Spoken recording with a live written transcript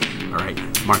All right,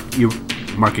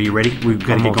 Mark, are you ready? We've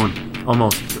got to get going.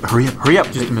 Almost. Hurry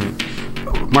up. Just a minute.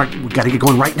 Mark, we've got to get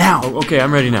going right now. Oh, okay,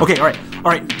 I'm ready now. Okay, all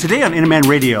right. Today on Inner Man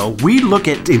Radio, we look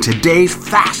at, in today's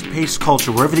fast-paced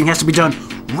culture where everything has to be done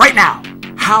right now,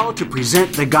 how to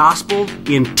present the gospel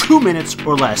in 2 minutes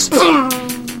or less.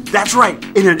 That's right,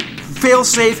 in a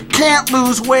fail-safe,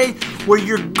 can't-lose way where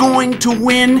you're going to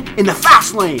win in the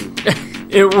fast lane.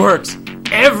 It works.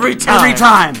 Every time. Every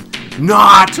time.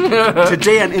 Not.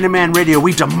 Today on Inner Man Radio,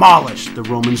 we demolish the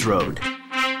Romans Road.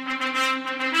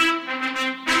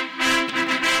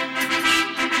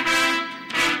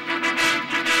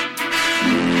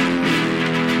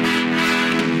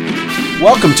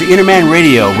 Welcome to Inner Man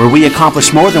Radio, where we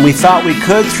accomplish more than we thought we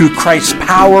could through Christ's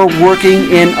power working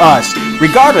in us,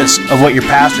 regardless of what your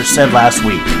pastor said last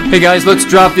week. Hey guys, let's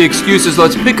drop the excuses.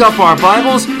 Let's pick up our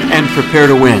Bibles and prepare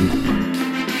to win.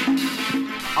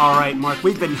 All right, Mark,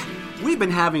 we've been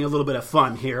having a little bit of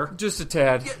fun here. Just a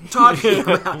tad. Talking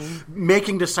about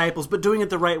making disciples, but doing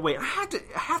it the right way. I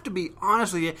have to be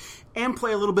honest with you and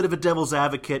play a little bit of a devil's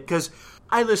advocate, because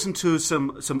I listen to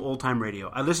some old-time radio.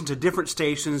 I listen to different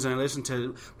stations, and I listen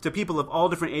to people of all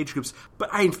different age groups. But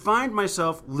I find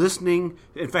myself listening,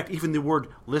 in fact, even the word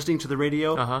listening to the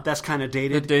radio, that's kind of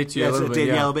dated. It dates you a little bit,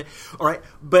 a little bit. All right,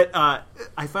 but I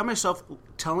find myself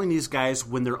telling these guys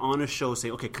when they're on a show,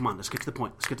 say, okay, come on, let's get to the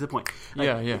point.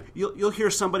 Yeah. You'll hear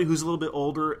somebody who's a little bit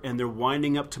older, and they're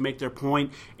winding up to make their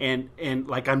point, and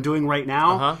like I'm doing right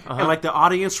now, and like the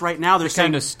audience right now, they're saying,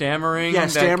 kind of stammering. Yeah,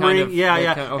 stammering, okay.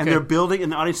 And they're building,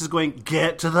 and the audience is going,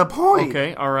 get to the point.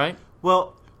 Okay, all right.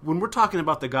 Well, when we're talking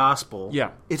about the gospel,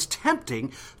 yeah, it's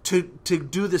tempting to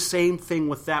do the same thing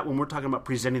with that when we're talking about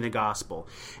presenting the gospel.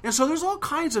 And so there's all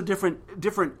kinds of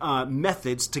different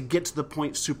methods to get to the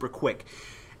point super quick.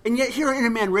 And yet here at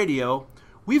Inner Man Radio,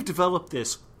 we've developed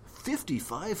this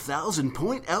 55,000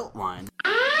 point outline.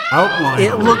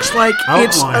 It looks like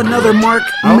it's another Mark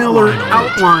Miller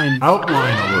outline.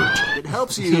 Outline alert. It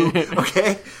helps you,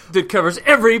 okay? That covers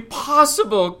every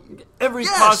possible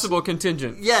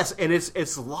contingent. Yes, and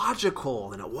it's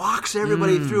logical, and it walks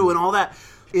everybody through and all that.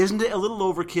 Isn't it a little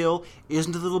overkill?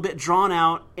 Isn't it a little bit drawn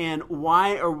out? And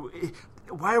why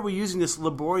are we using this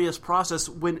laborious process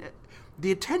when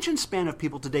the attention span of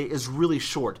people today is really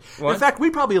short? What? In fact,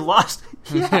 we probably lost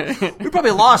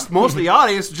most of the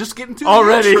audience just getting to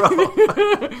already.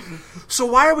 The intro. So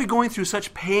why are we going through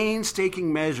such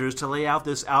painstaking measures to lay out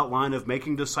this outline of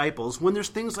making disciples when there's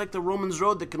things like the Romans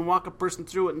Road that can walk a person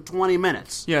through it in 20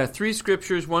 minutes? Yeah, 3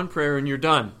 scriptures, 1 prayer, and you're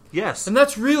done. Yes. And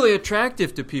that's really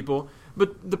attractive to people,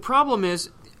 but the problem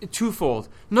is twofold.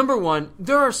 Number one,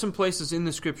 there are some places in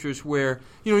the scriptures where,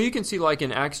 you can see like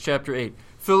in Acts chapter 8,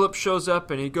 Philip shows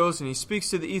up and he goes and he speaks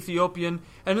to the Ethiopian,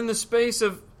 and in the space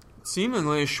of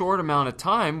seemingly a short amount of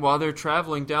time while they're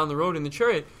traveling down the road in the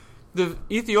chariot, the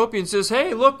Ethiopian says,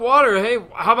 hey, look, water. Hey,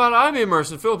 how about I be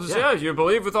immersed? And Philip says, yeah, you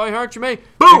believe with all your heart you may.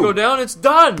 Boom! You go down, it's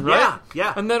done, right?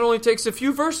 Yeah. And that only takes a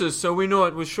few verses, so we know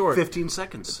it was short. 15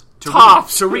 seconds.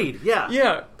 To read. Yeah.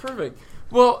 Yeah, perfect.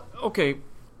 Well, okay,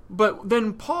 but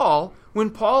then when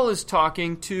Paul is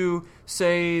talking to,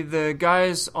 say, the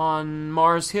guys on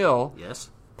Mars Hill, yes,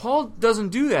 Paul doesn't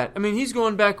do that. I mean, he's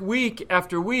going back week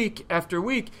after week after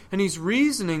week, and he's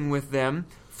reasoning with them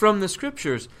from the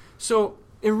scriptures. So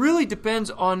it really depends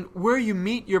on where you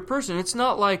meet your person. It's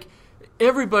not like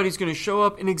everybody's going to show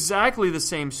up in exactly the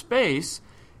same space.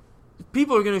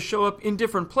 People are going to show up in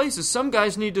different places. Some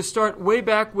guys need to start way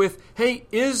back with, hey,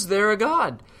 is there a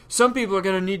God? Some people are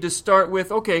going to need to start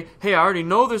with, okay, hey, I already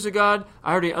know there's a God.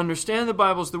 I already understand the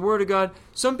Bible's the Word of God.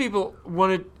 Some people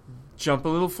want to jump a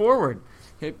little forward.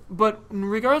 Okay? But in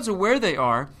regards to where they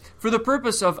are, for the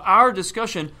purpose of our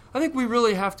discussion, I think we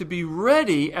really have to be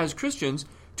ready as Christians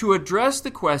to address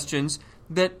the questions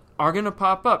that are going to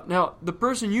pop up. Now, the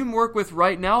person you work with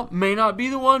right now may not be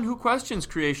the one who questions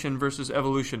creation versus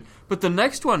evolution, but the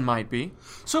next one might be.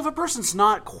 So if a person's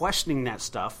not questioning that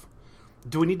stuff,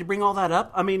 do we need to bring all that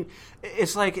up? I mean,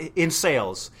 it's like in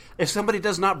sales. If somebody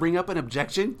does not bring up an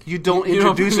objection, you don't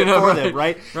introduce it for them,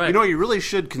 right? You really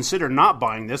should consider not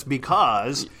buying this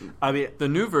because, the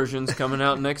new version's coming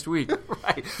out next week.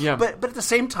 Right. Yeah. But at the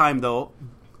same time, though,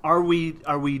 are we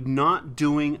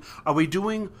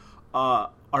doing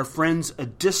our friends a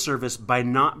disservice by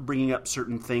not bringing up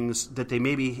certain things that they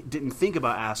maybe didn't think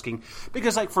about asking?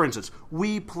 Because, like, for instance,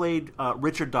 we played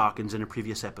Richard Dawkins in a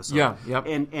previous episode. Yeah, yep.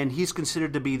 And he's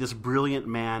considered to be this brilliant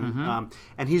man,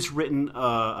 and he's written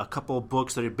a couple of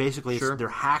books that are basically they're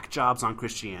hack jobs on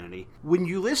Christianity. When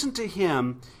you listen to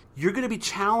him, you're going to be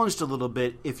challenged a little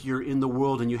bit if you're in the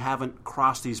world and you haven't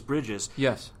crossed these bridges.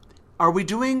 Yes. are we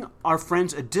doing our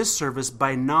friends a disservice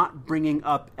by not bringing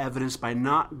up evidence, by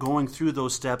not going through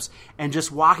those steps and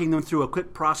just walking them through a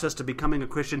quick process to becoming a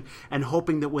Christian and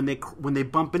hoping that when they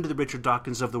bump into the Richard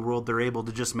Dawkins of the world, they're able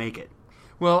to just make it?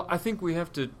 Well, I think we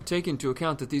have to take into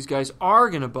account that these guys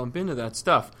are going to bump into that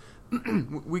stuff.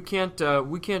 We can't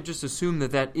just assume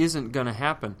that isn't going to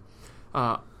happen.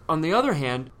 On the other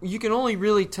hand, you can only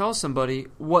really tell somebody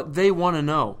what they want to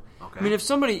know. Okay. I mean, if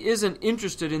somebody isn't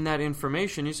interested in that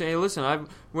information, you say, hey, listen,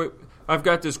 I've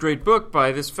got this great book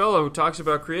by this fellow who talks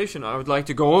about creation. I would like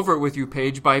to go over it with you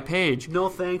page by page. No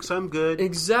thanks, I'm good.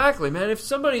 Exactly, man. If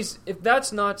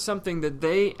that's not something that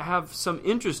they have some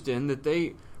interest in, that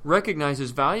they recognize as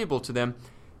valuable to them,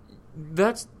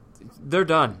 they're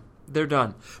done. They're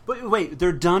done. But wait,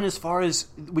 they're done as far as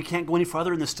we can't go any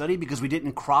further in the study because we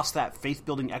didn't cross that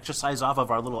faith-building exercise off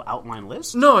of our little outline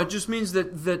list? No, it just means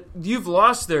that you've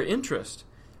lost their interest.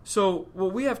 So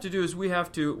what we have to do is we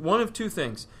have to, one of two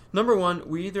things. Number one,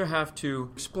 we either have to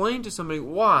explain to somebody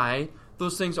why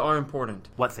those things are important.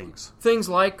 What things? Things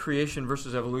like creation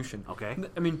versus evolution. Okay.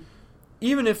 I mean,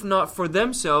 even if not for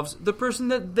themselves, the person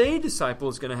that they disciple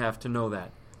is going to have to know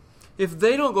that. If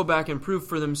they don't go back and prove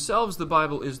for themselves the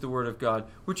Bible is the Word of God,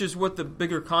 which is what the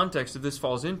bigger context of this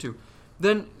falls into,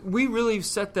 then we really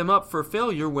set them up for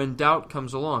failure when doubt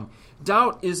comes along.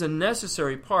 Doubt is a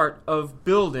necessary part of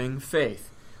building faith.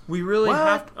 We really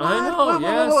have to... I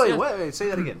know, Wait, say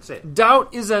that again. Say it.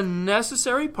 Doubt is a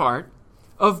necessary part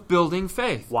of building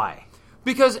faith. Why?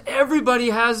 Because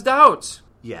everybody has doubts.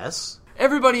 Yes.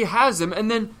 Everybody has them, and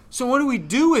then, so what do we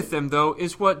do with them, though,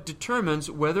 is what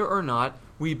determines whether or not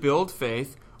we build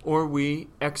faith or we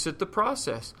exit the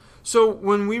process. So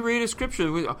when we read a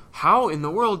scripture, how in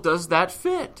the world does that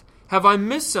fit? Have I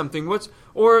missed something?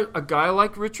 Or a guy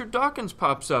like Richard Dawkins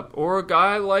pops up, or a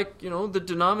guy like, the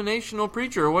denominational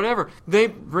preacher or whatever. They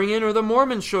bring in, or the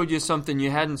Mormons showed you something you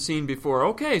hadn't seen before.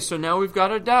 Okay, so now we've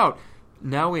got a doubt.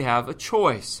 Now we have a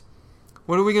choice.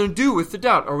 What are we going to do with the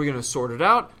doubt? Are we going to sort it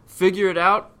out, figure it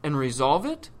out, and resolve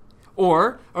it?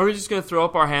 Or are we just going to throw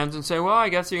up our hands and say, well, I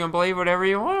guess you can believe whatever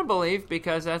you want to believe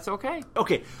because that's okay?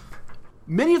 Okay.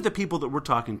 Many of the people that we're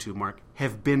talking to, Mark,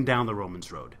 have been down the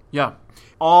Romans road. Yeah.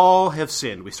 All have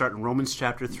sinned. We start in Romans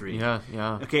chapter 3.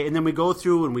 Yeah. Okay, and then we go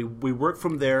through and we work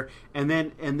from there, and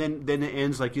then it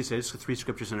ends, like you said, it's 3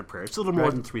 scriptures and a prayer. It's a little more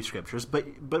than 3 scriptures,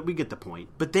 but we get the point.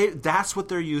 But that's what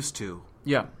they're used to.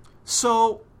 Yeah.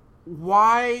 So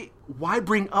why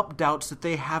bring up doubts that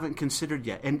they haven't considered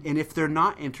yet? And if they're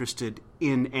not interested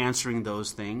in answering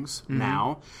those things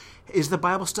now, is the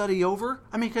Bible study over?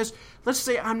 I mean, because let's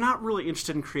say I'm not really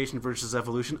interested in creation versus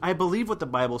evolution. I believe what the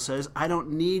Bible says. I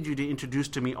don't need you to introduce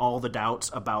to me all the doubts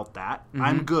about that.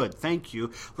 I'm good. Thank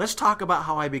you. Let's talk about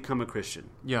how I become a Christian.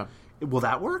 Yeah. Will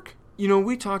that work?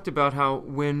 We talked about how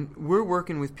when we're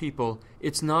working with people,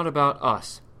 it's not about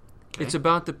us. Okay. It's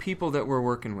about the people that we're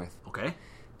working with. Okay.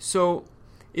 So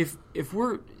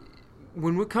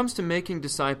when it comes to making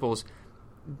disciples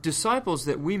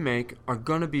that we make are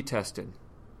going to be tested.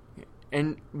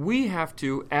 And we have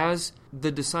to, as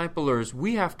the disciplers,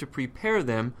 we have to prepare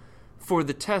them for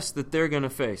the test that they're going to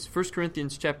face. 1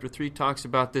 Corinthians chapter 3 talks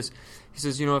about this. He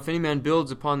says, if any man builds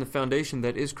upon the foundation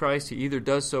that is Christ, he either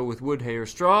does so with wood, hay, or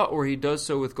straw, or he does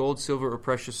so with gold, silver, or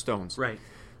precious stones. Right.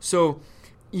 So,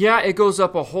 yeah, it goes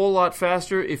up a whole lot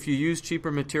faster if you use cheaper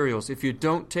materials. If you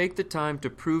don't take the time to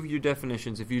prove your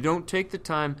definitions, if you don't take the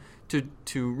time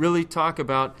to really talk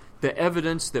about the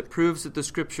evidence that proves that the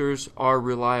scriptures are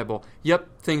reliable,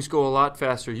 things go a lot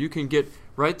faster. You can get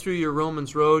right through your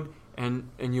Romans road and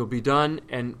you'll be done,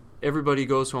 and everybody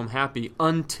goes home happy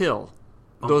until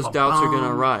those doubts are going to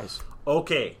arise.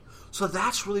 Okay, so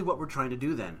that's really what we're trying to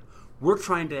do then. We're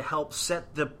trying to help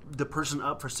set the person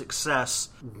up for success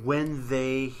when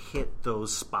they hit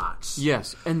those spots.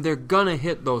 Yes, and they're going to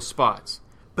hit those spots.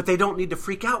 But they don't need to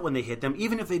freak out when they hit them,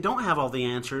 even if they don't have all the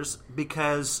answers,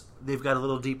 because they've got a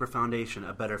little deeper foundation,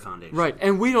 a better foundation. Right,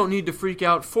 and we don't need to freak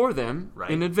out for them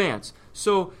in advance.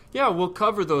 So, we'll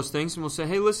cover those things, and we'll say,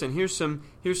 hey, listen, here's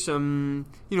some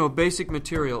basic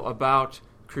material about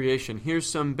creation. Here's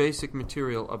some basic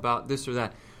material about this or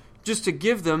that. Just to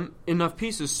give them enough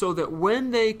pieces so that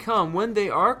when they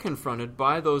are confronted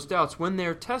by those doubts, when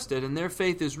they're tested and their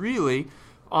faith is really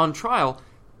on trial,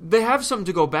 they have something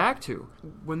to go back to.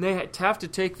 When they have to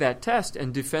take that test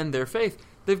and defend their faith,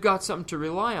 they've got something to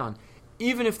rely on.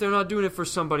 Even if they're not doing it for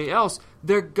somebody else,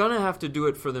 they're going to have to do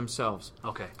it for themselves.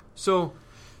 Okay. So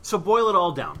boil it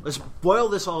all down. Let's boil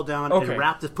this all down and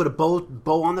wrap this, put a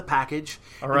bow on the package,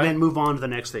 and then move on to the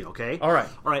next thing, okay? All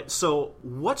right. So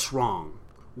what's wrong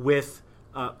with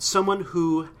someone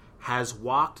who has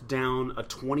walked down a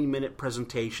 20-minute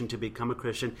presentation to become a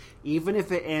Christian, even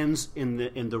if it ends in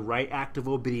the right act of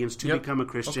obedience to become a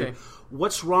Christian. Okay.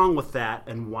 What's wrong with that,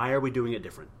 and why are we doing it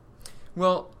different?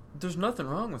 Well, there's nothing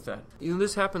wrong with that.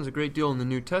 This happens a great deal in the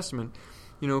New Testament.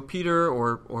 Peter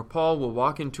or Paul will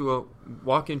walk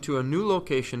into a new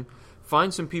location,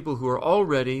 find some people who are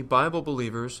already Bible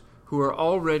believers, who are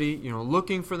already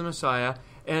looking for the Messiah,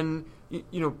 and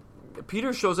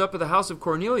Peter shows up at the house of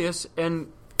Cornelius,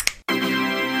 and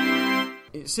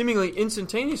seemingly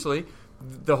instantaneously,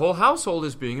 the whole household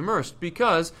is being immersed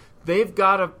because they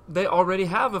already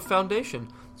have a foundation.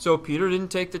 So Peter didn't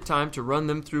take the time to run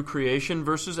them through creation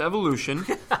versus evolution.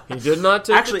 He did not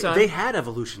take the time. Actually, they had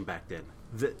evolution back then.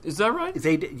 Is that right?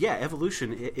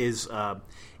 Evolution is a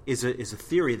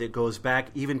theory that goes back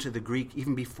even to the Greek,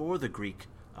 even before the Greek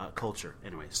culture.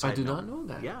 Anyway, I did not know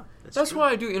that. Yeah, that's true.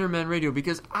 why I do Interman Radio,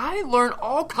 because I learn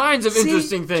all kinds of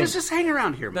interesting things. Just hang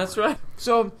around here. That's right.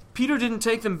 So Peter didn't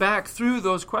take them back through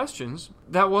those questions.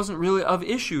 That wasn't really of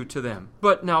issue to them.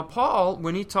 But now Paul,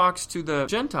 when he talks to the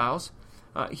Gentiles,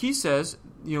 he says,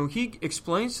 he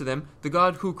explains to them the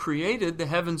God who created the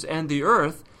heavens and the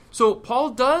earth. So Paul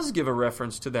does give a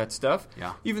reference to that stuff,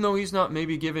 even though he's not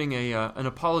maybe giving an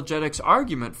apologetics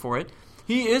argument for it.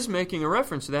 He is making a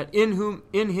reference to that. In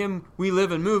him we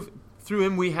live and move, through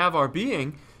him we have our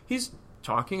being. He's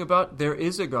talking about there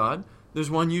is a God, there's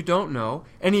one you don't know,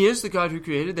 and he is the God who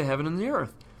created the heaven and the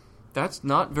earth. That's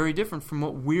not very different from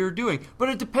what we're doing. But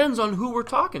it depends on who we're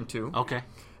talking to. Okay.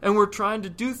 And we're trying to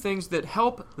do things that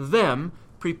help them,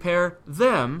 prepare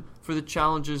them for the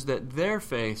challenges that their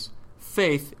faith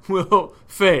will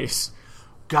face.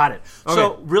 Got it. Okay.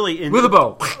 So really, with a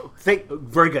bow.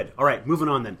 Very good. All right, moving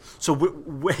on then. So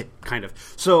kind of.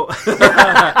 So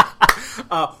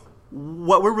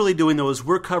what we're really doing though is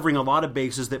we're covering a lot of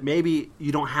bases that maybe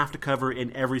you don't have to cover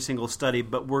in every single study,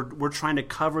 but we're trying to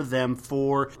cover them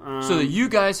for so that you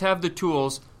guys have the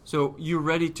tools, so you're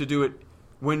ready to do it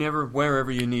whenever,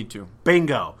 wherever you need to.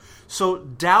 Bingo. So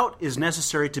doubt is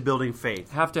necessary to building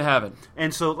faith. Have to have it.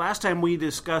 And so last time we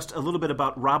discussed a little bit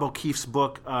about Rob O'Keefe's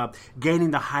book,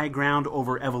 Gaining the High Ground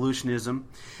Over Evolutionism.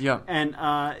 Yeah. And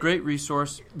great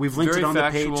resource. We've linked it on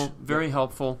factual, the page. Very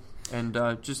helpful, and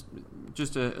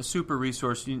just a super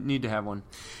resource. You need to have one.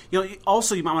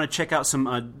 Also, you might want to check out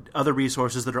some other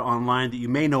resources that are online that you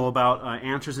may know about.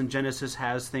 Answers in Genesis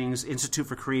has things. Institute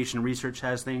for Creation Research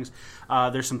has things.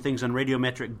 There's some things on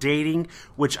radiometric dating,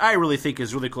 which I really think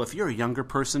is really cool. If you're a younger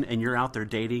person and you're out there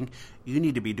dating, you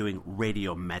need to be doing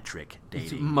radiometric dating.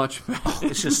 It's much better.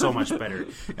 It's just so much better.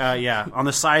 On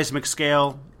the seismic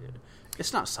scale.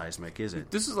 It's not seismic, is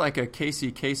it? This is like a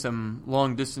Casey Kasem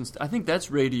long distance. I think that's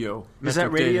radio. Is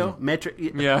that radio? Metric?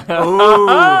 Yeah.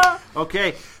 Oh,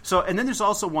 okay. So, and then there's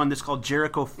also one that's called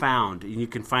Jericho Found, and you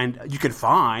can find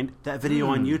that video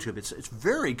on YouTube. It's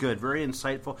very good, very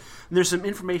insightful. And there's some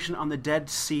information on the Dead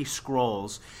Sea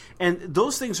Scrolls, and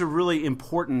those things are really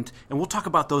important. And we'll talk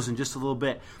about those in just a little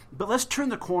bit. But let's turn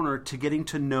the corner to getting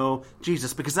to know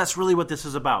Jesus, because that's really what this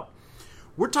is about.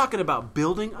 We're talking about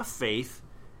building a faith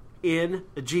in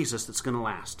a Jesus that's going to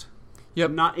last. Yep.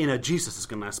 Not in a Jesus that's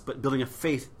going to last, but building a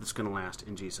faith that's going to last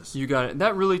in Jesus. You got it.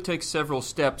 That really takes several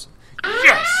steps.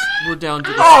 Yes! We're down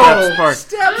to the steps part.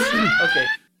 Steps! Okay.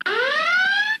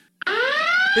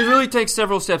 It really takes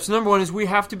several steps. Number one is we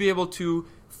have to be able to,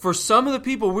 for some of the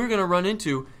people we're going to run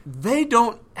into, they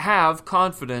don't have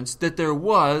confidence that there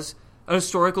was a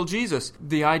historical Jesus.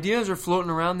 The ideas are floating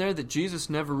around there that Jesus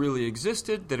never really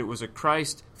existed, that it was a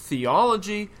Christ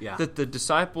theology that the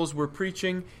disciples were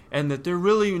preaching, and that there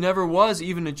really never was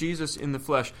even a Jesus in the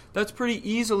flesh. That's pretty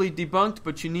easily debunked,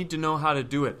 but you need to know how to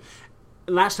do it.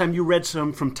 Last time you read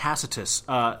some from Tacitus,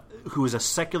 who is a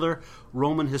secular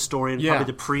Roman historian, probably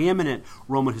the preeminent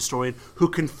Roman historian, who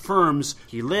confirms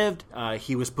he lived,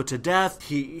 he was put to death,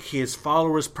 his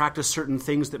followers practiced certain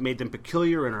things that made them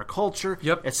peculiar in our culture,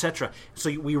 etc.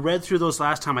 So we read through those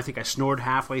last time. I think I snored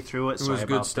halfway through it. It was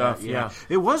good stuff,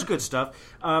 It was good stuff,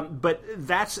 but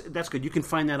that's good. You can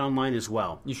find that online as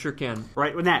well. You sure can.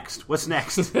 Right, next? What's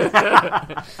next?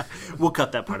 We'll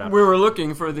cut that part out. We were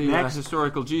looking for the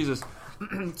historical Jesus.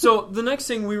 So the next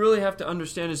thing we really have to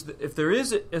understand is that if there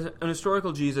is an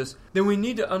historical Jesus, then we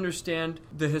need to understand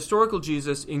the historical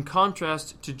Jesus in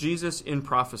contrast to Jesus in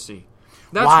prophecy.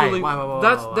 That's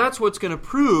Why? That's what's going to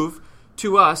prove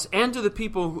to us and to the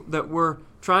people that we're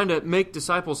trying to make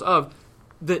disciples of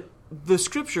that the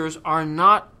Scriptures are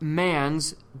not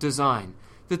man's design.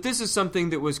 That this is something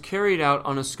that was carried out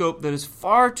on a scope that is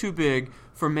far too big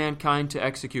for mankind to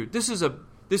execute. This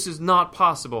is not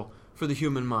possible for the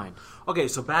human mind. Okay,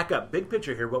 so back up. Big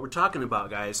picture here. What we're talking about,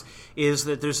 guys, is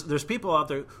that there's people out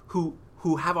there who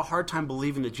who have a hard time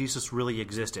believing that Jesus really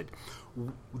existed.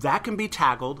 That can be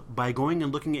tackled by going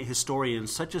and looking at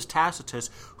historians such as Tacitus,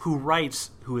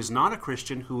 who is not a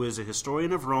Christian, who is a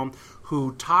historian of Rome,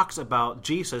 who talks about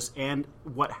Jesus and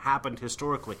what happened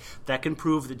historically. That can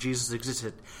prove that Jesus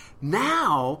existed.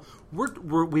 Now,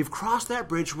 we've crossed that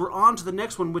bridge. We're on to the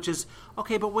next one, which is,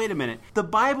 okay, but wait a minute. The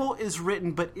Bible is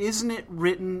written, but isn't it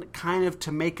written kind of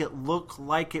to make it look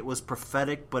like it was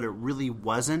prophetic, but it really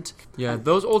wasn't? Yeah,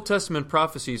 those Old Testament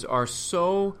prophecies are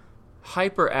so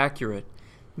hyper accurate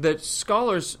that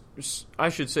scholars, I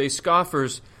should say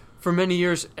scoffers, for many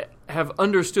years have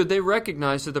understood, they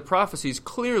recognize that the prophecies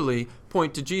clearly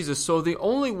point to Jesus. So the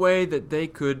only way that they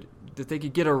could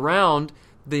get around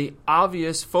the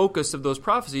obvious focus of those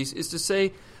prophecies is to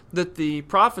say that the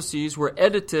prophecies were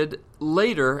edited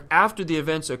later after the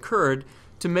events occurred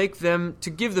to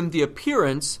give them the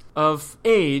appearance of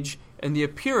age and the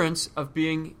appearance of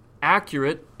being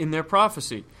accurate in their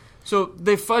prophecy. So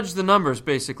they fudge the numbers,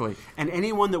 basically. And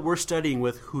anyone that we're studying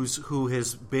with who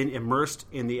has been immersed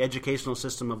in the educational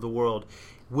system of the world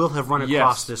will have run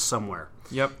across this somewhere.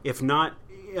 Yep. If not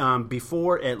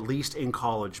before, at least in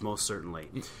college, most certainly.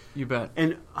 You bet.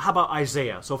 And how about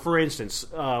Isaiah? So, for instance,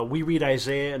 we read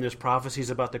Isaiah, and there's prophecies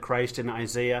about the Christ in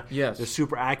Isaiah. Yes. There's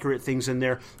super accurate things in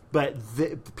there. But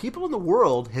the people in the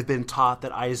world have been taught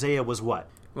that Isaiah was what?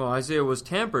 Well, Isaiah was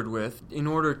tampered with in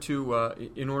order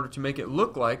to make it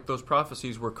look like those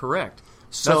prophecies were correct.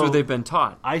 So, that's what they've been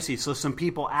taught. I see. So some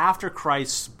people after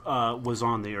Christ was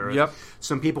on the earth,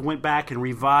 some people went back and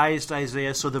revised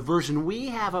Isaiah. So the version we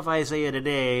have of Isaiah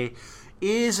today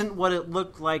isn't what it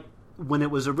looked like when it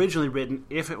was originally written,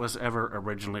 if it was ever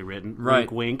originally written,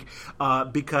 right. Wink,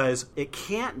 wink, because it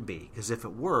can't be. Because if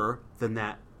it were, then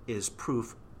that is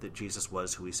proof that Jesus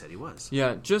was who he said he was.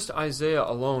 Yeah, just Isaiah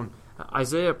alone.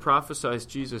 Isaiah prophesies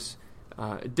Jesus'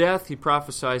 death. He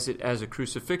prophesies it as a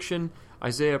crucifixion.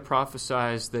 Isaiah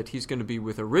prophesies that he's going to be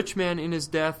with a rich man in his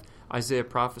death. Isaiah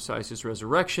prophesies his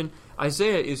resurrection.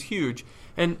 Isaiah is huge.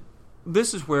 And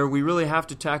this is where we really have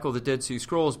to tackle the Dead Sea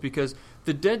Scrolls, because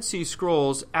the Dead Sea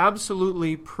Scrolls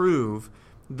absolutely prove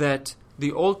that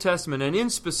the Old Testament, and in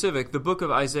specific the book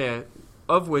of Isaiah,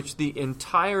 of which the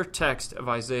entire text of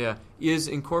Isaiah is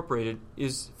incorporated,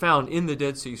 is found in the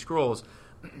Dead Sea Scrolls.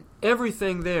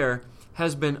 Everything there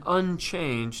has been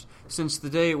unchanged since the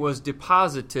day it was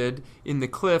deposited in the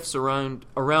cliffs around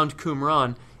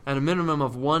Qumran at a minimum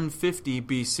of 150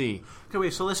 BC. Okay,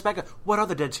 wait, so let's back up. What are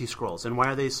the Dead Sea Scrolls, and why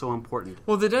are they so important?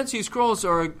 Well, the Dead Sea Scrolls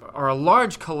are a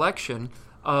large collection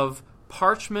of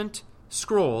parchment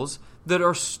scrolls that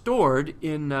are stored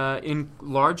in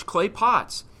large clay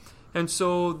pots. And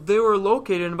so they were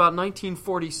located in about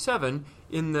 1947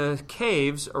 in the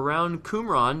caves around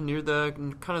Qumran, near the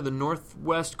kind of the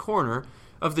northwest corner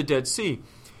of the Dead Sea.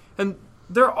 And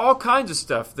there are all kinds of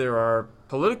stuff. There are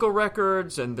political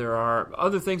records and there are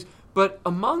other things, but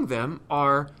among them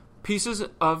are pieces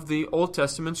of the Old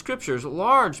Testament Scriptures,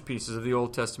 large pieces of the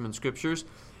Old Testament Scriptures,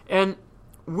 and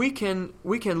we can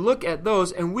look at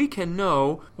those and we can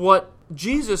know what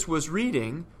Jesus was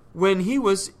reading when he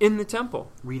was in the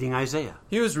temple. Reading Isaiah.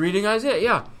 He was reading Isaiah,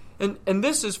 yeah. And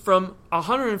this is from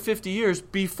 150 years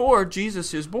before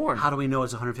Jesus is born. How do we know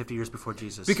it's 150 years before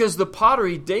Jesus? Because the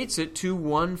pottery dates it to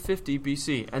 150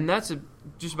 BC, and that's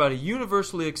just about a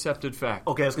universally accepted fact.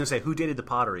 Okay, I was going to say, who dated the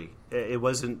pottery? It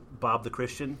wasn't Bob the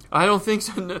Christian? I don't think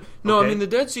so. No, okay. I mean, the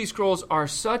Dead Sea Scrolls are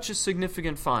such a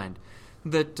significant find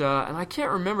that, and I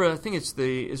can't remember, I think it's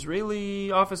the Israeli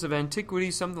Office of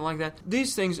Antiquity, something like that.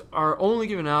 These things are only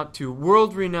given out to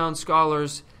world-renowned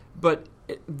scholars, but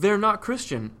they're not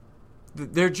Christian.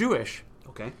 They're Jewish.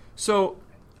 Okay. So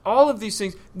all of these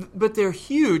things, but they're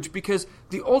huge because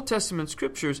the Old Testament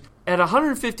Scriptures, at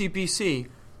 150 BC,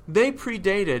 they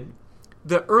predated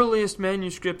the earliest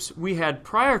manuscripts we had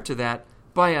prior to that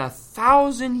by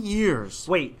 1,000 years.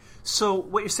 Wait, so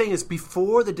what you're saying is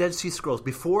before the Dead Sea Scrolls,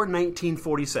 before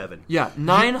 1947. Yeah,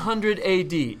 900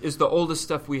 AD is the oldest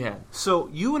stuff we had. So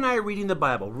you and I are reading the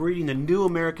Bible. We're reading the New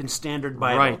American Standard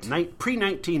Bible, right.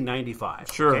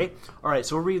 Pre-1995. Sure. Okay? All right,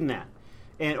 so we're reading that.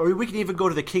 Or we can even go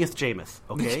to the Kingeth Jamoth.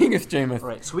 Okay? The Kingeth Jamoth. All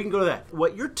right, so we can go to that.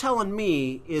 What you're telling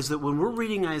me is that when we're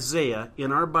reading Isaiah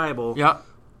in our Bible,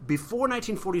 before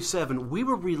 1947, we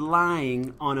were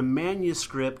relying on a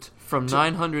manuscript from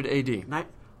 900 AD.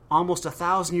 Almost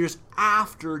 1,000 years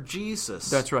after Jesus.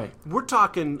 That's right. We're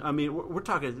talking. I mean, we're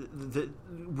talking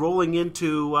rolling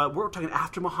into. We're talking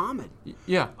after Muhammad.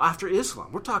 Yeah. After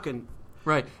Islam. We're talking.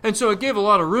 Right. And so it gave a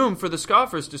lot of room for the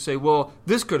scoffers to say, well,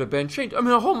 this could have been changed. I mean,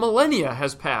 a whole millennia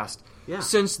has passed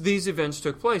since these events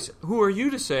took place. Who are you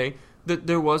to say that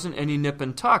there wasn't any nip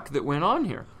and tuck that went on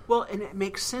here? Well, and it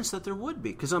makes sense that there would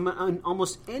be, because on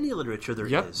almost any literature there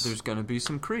Yep, is. there's going to be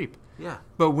some creep. Yeah.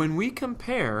 But when we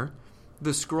compare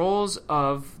the scrolls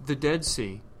of the Dead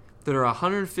Sea that are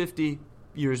 150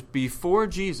 years before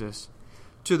Jesus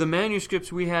to the manuscripts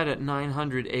we had at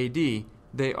 900 AD,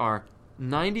 they are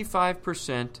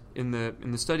 95% in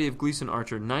the study of Gleason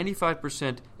Archer,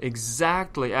 95%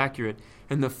 exactly accurate,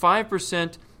 and the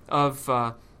 5%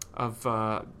 of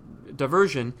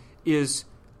diversion is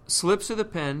slips of the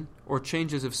pen or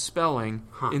changes of spelling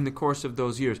in the course of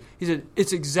those years. He said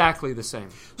it's exactly the same.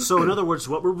 So, in other words,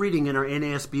 what we're reading in our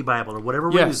NASB Bible or whatever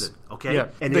we're using, okay? Yeah.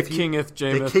 And the Kingeth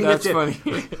James. That's funny.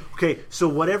 Okay, so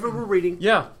whatever we're reading,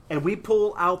 Yeah. and we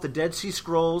pull out the Dead Sea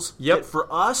Scrolls. Yep. That for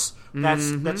us,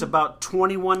 that's about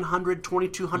 2,100,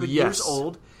 2,200 years Yes.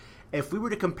 old. If we were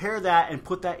to compare that and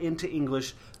put that into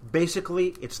English,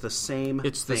 basically it's the same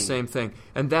It's thing. the same thing.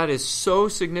 And that is so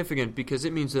significant because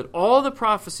it means that all the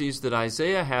prophecies that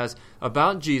Isaiah has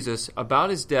about Jesus, about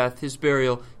his death, his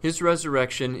burial, his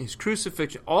resurrection, his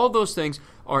crucifixion, all those things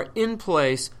are in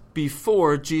place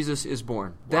before Jesus is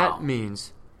born. Wow. That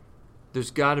means there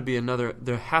has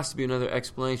to be another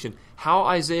explanation. How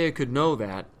Isaiah could know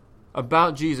that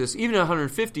about Jesus, even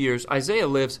 150 years, Isaiah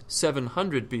lives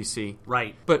 700 BC.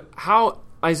 Right. But how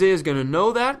Isaiah is going to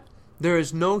know that, there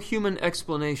is no human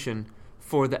explanation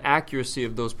for the accuracy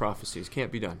of those prophecies. Can't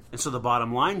be done. And so the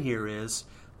bottom line here is,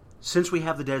 since we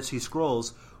have the Dead Sea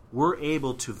Scrolls, we're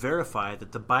able to verify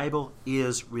that the Bible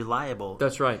is reliable.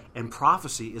 That's right. And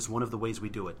prophecy is one of the ways we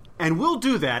do it. And we'll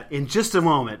do that in just a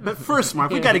moment. But first,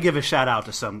 Mark, we've got to give a shout out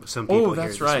to some people here.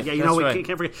 That's right. Yeah, That's we right.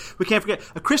 can't forget.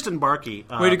 Kristen Barkey.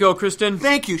 Way to go, Kristen.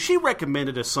 Thank you. She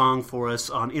recommended a song for us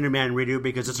on Interman Radio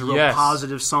because it's a real Yes.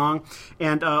 positive song.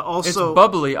 And It's also...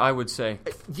 bubbly, I would say.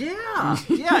 Yeah,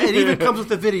 it even comes with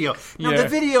the video. Now, Yeah. the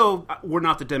video, we're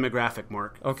not the demographic,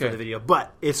 Mark, Okay. for the video,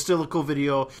 but it's still a cool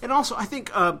video. And also, I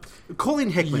think Colleen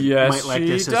Hickman Yes, might like she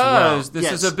this does. as well. This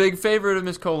Yes. is a big favorite of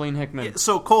Miss Colleen Hickman.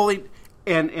 So, Colleen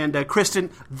and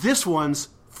Kristen, this one's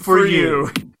for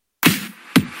you.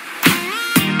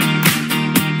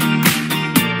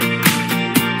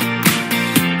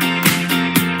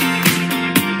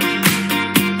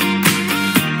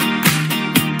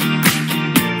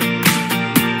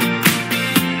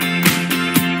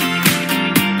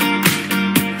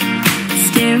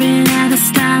 Staring at a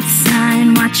stop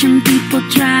sign, watching people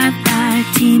drive by.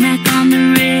 T-Mac on the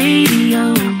radio.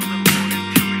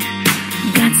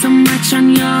 Got so much on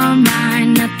your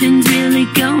mind, nothing's really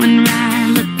going right.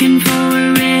 Looking for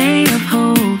a ray of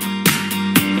hope.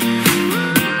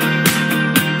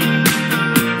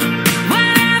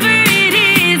 Whatever it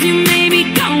is you may be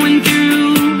going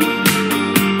through,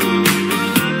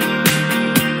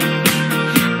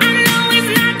 I know he's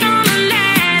not gonna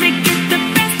let it get the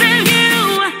best of you.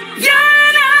 You're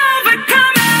an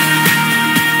overcomer.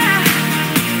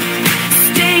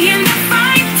 Stay in the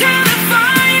fight till the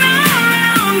final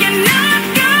round. You're not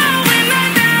going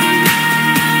under,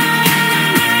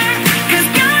 'cause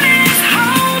God is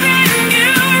holding you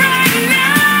right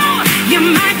now. You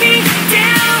might be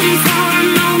down for a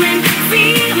moment,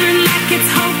 feeling like it's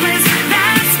hopeless.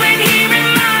 That's when He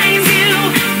reminds you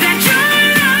that you're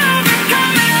an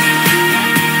overcomer.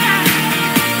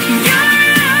 You're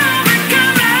an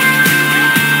overcomer.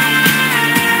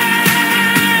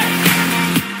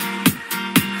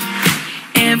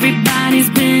 Everybody's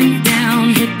been down,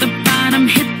 hit the bottom,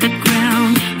 hit the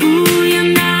ground. Ooh,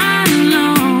 you're not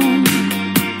alone.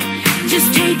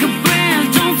 Just take a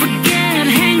breath, don't forget,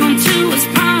 hang on to His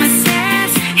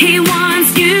promises. He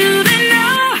wants you to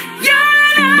know you're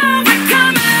an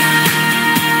overcomer.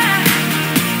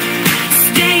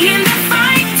 Stay in the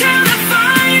fight till the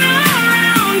final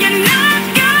round. You're not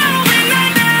going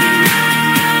under,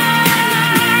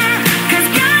 'cause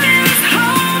God is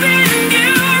holding you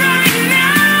right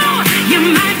now. You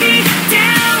might be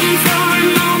down for a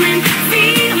moment,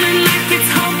 feeling like it's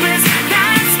hopeless.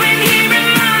 That's when He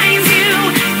reminds you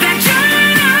that you're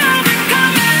an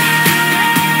overcomer.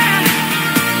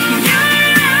 You're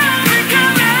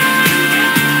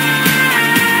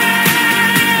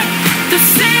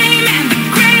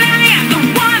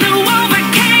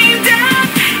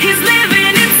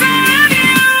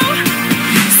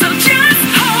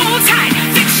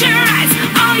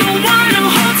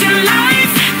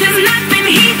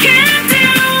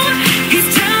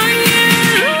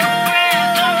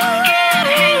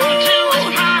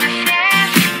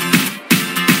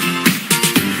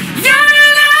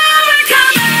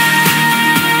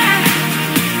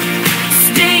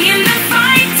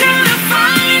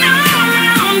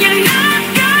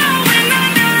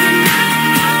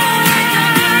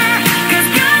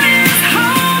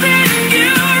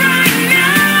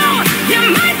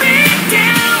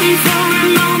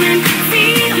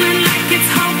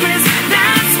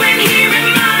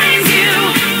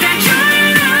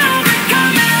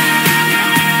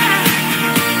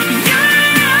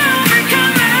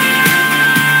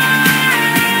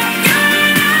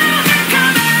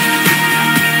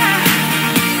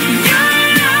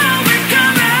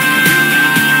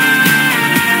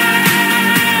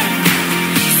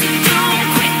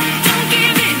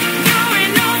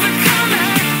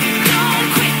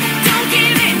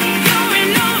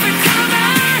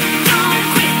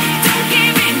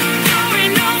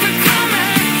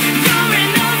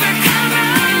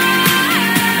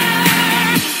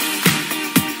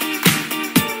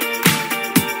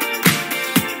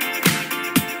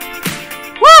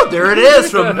There it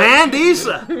is from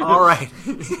Mandisa. All right.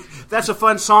 That's a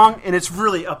fun song, and it's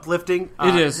really uplifting.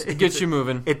 It is. It gets you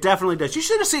moving. It definitely does. You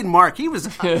should have seen Mark. He was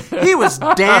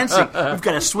dancing. We've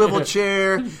got a swivel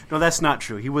chair. No, that's not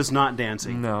true. He was not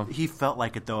dancing. No. He felt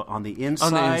like it, though. On the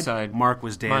inside, Mark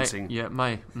was dancing.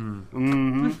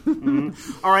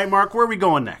 All right, Mark, where are we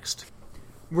going next?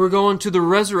 We're going to the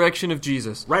resurrection of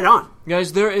Jesus. Right on.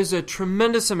 Guys, there is a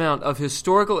tremendous amount of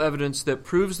historical evidence that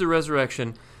proves the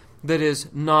resurrection that is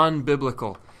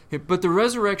non-biblical. But the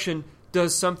resurrection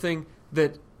does something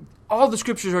that all the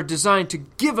scriptures are designed to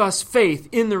give us faith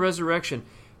in the resurrection.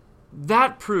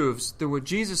 That proves that what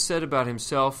Jesus said about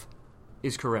himself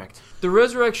is correct. The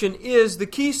resurrection is the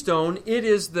keystone. It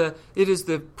is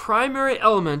the primary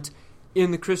element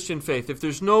in the Christian faith. If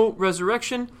there's no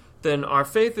resurrection, then our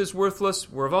faith is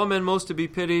worthless. We're of all men most to be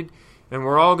pitied, and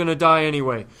we're all going to die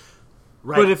anyway.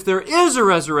 Right. But if there is a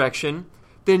resurrection,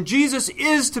 then Jesus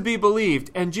is to be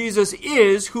believed, and Jesus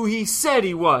is who he said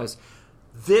he was.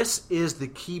 This is the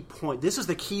key point. This is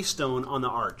the keystone on the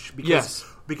arch.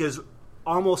 Because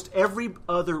almost every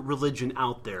other religion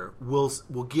out there will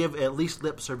give at least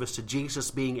lip service to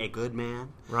Jesus being a good man,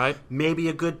 right? Maybe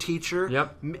a good teacher.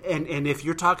 Yep. And if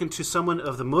you're talking to someone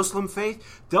of the Muslim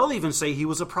faith, they'll even say he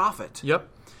was a prophet. Yep.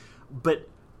 But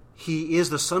he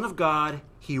is the Son of God.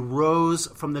 He rose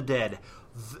from the dead.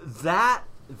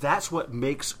 That's what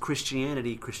makes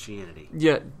Christianity Christianity.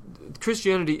 Yeah,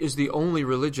 Christianity is the only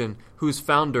religion whose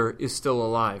founder is still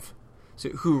alive,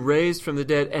 who raised from the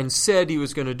dead and said he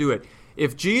was going to do it.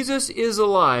 If Jesus is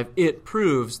alive, it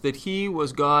proves that he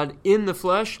was God in the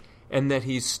flesh and that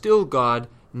he's still God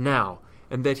now,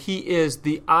 and that he is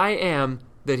the I am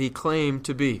that he claimed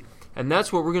to be. And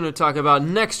that's what we're going to talk about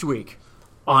next week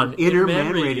on Inner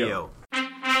Man Radio.